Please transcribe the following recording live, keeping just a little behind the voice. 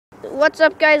what's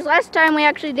up, guys? Last time we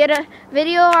actually did a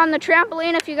video on the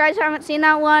trampoline. If you guys haven't seen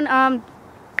that one,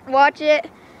 watch it.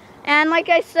 And like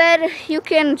I said, you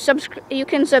can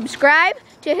subscribe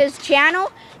to his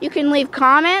channel. You can leave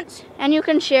comments and you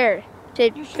can share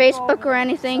to Facebook or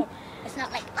anything. So it's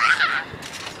not like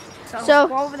so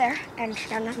go over there and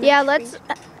stand on yeah, let's.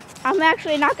 I'm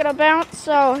actually not gonna bounce.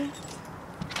 So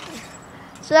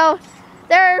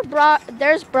there's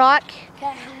Brock.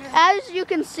 Okay. As you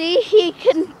can see, he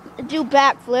can do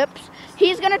backflips.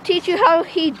 He's gonna teach you how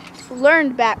he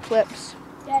learned backflips.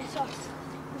 Yeah, so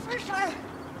the first time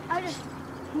I just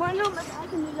want to know that I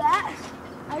can do that.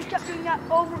 I just kept doing that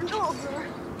over and over.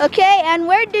 Okay, and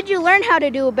where did you learn how to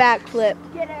do a backflip?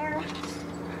 Get air.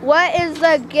 What is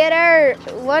the get air?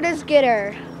 What is get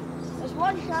air? There's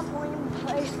one trampoline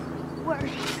place where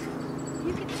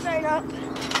you can sign up.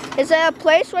 Is it a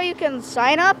place where you can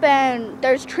sign up and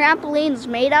there's trampolines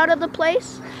made out of the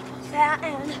place? Yeah,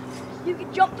 and you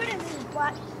can jump in these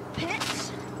black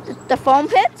pits. The foam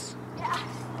pits? Yeah.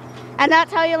 And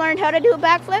that's how you learned how to do a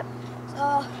backflip?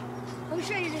 So let me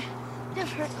show you the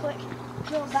different quick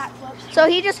little backflips. So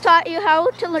he just taught you how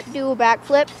to do a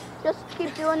backflip. Just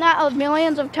keep doing that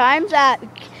millions of times at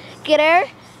get air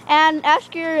and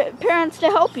ask your parents to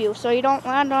help you so you don't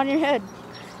land on your head.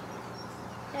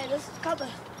 Yeah, this is called the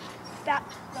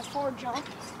forward jump.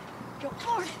 Jump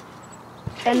forward.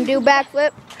 And do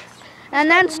backflip.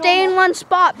 And then stay in one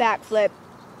spot backflip.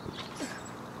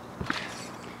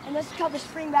 And this is called the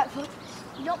spring backflip.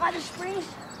 You don't mind the springs?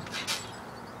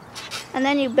 And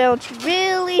then you bounce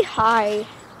really high.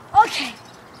 Okay,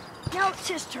 now it's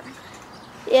his turn.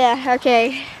 Yeah,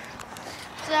 okay.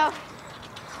 So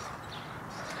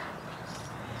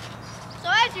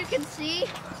as you can see,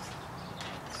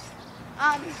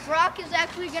 Brock is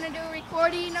actually going to do a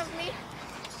recording of me,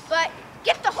 but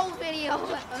get the whole video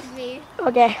of me.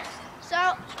 Okay.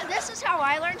 So this is how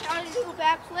I learned how to do a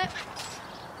backflip.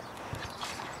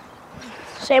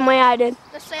 Same way I did.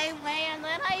 The same way, and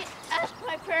then I asked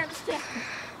my parents to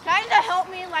kind of help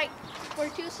me like for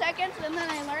 2 seconds, and then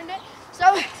I learned it.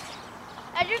 So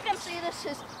as you can see, this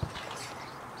is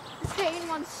stay in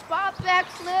one spot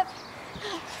backflip.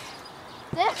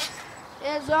 This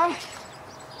is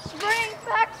spring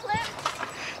backflip,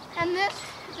 and this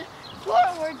is a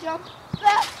forward jump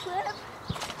backflip.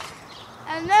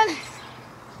 And then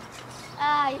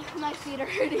my feet are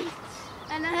hurting.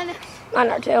 And then Mine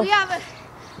are too. we have a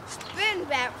spin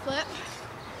backflip.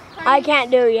 I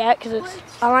can't do it yet because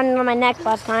I landed on my neck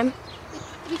last time.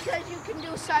 Because you can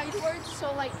do sideways,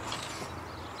 so like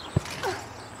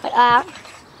that.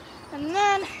 And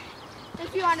then,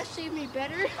 if you want to see me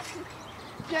better,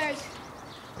 there's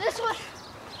this one.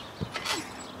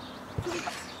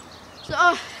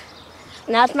 So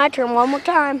Now it's my turn one more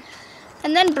time.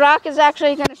 and then Brock is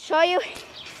actually going to show you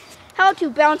how to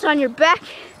bounce on your back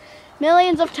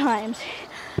millions of times.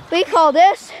 We call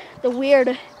this the weird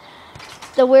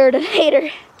hater.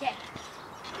 Okay.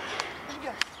 Let's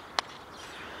go.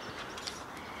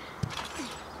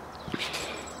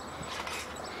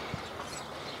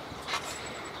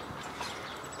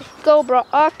 Go, Brock.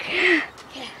 Okay.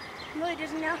 Really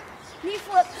doesn't know. Knee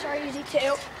flips are easy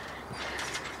too.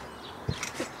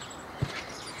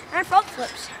 And front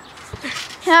flips.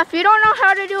 Yeah, if you don't know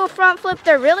how to do a front flip,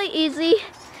 they're really easy.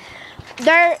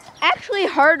 They're actually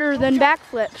harder than back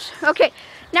flips. Okay,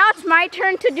 now it's my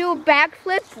turn to do a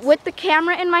backflip with the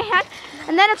camera in my hand,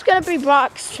 and then it's gonna be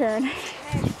Brock's turn.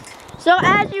 So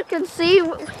as you can see,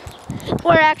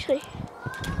 we're actually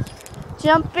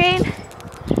jumping,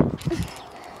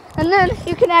 and then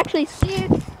you can actually see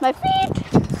my feet.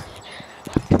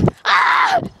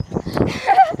 Ah!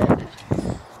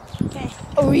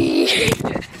 Okay.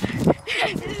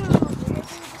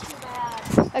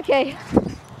 Okay,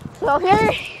 so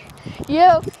here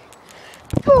you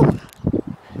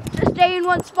just stay in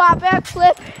one spot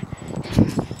backflip,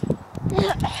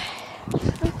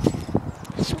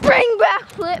 spring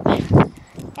backflip,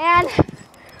 and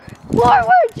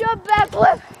forward jump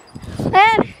backflip,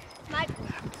 and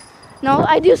no,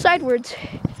 I do sidewards.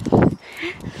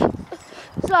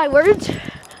 Sidewards.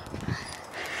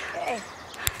 Okay.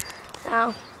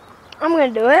 Now, I'm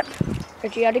going to do it.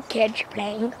 There's the other kids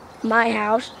playing. My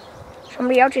house,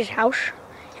 somebody else's house,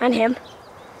 and him,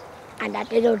 and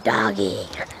that little doggy.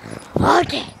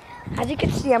 Okay. As you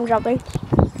can see, I'm jumping.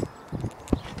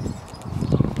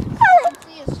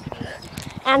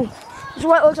 And this is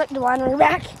what it looks like to land on your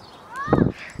back.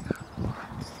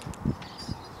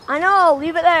 I know,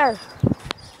 leave it there.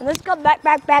 And let's go back,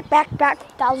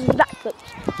 thousands of backflips.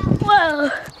 Whoa,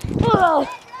 whoa.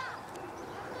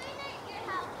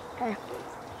 Okay.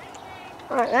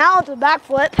 All right, now it's a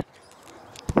backflip.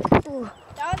 Ooh.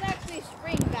 That was actually a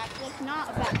spring backflip, not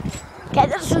a backflip. Okay,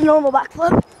 this is a normal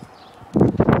backflip.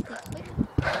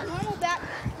 Normal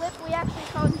backflip, we actually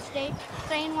call it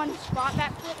stay in one spot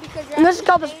backflip because you're And this is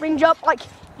called the spring jump. Like,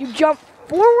 you jump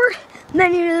forward, and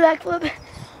then you do the backflip.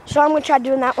 So I'm going to try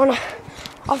doing that one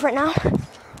off right now.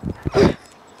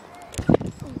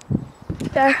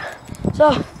 There.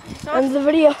 So, end of the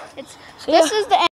video. This is the end.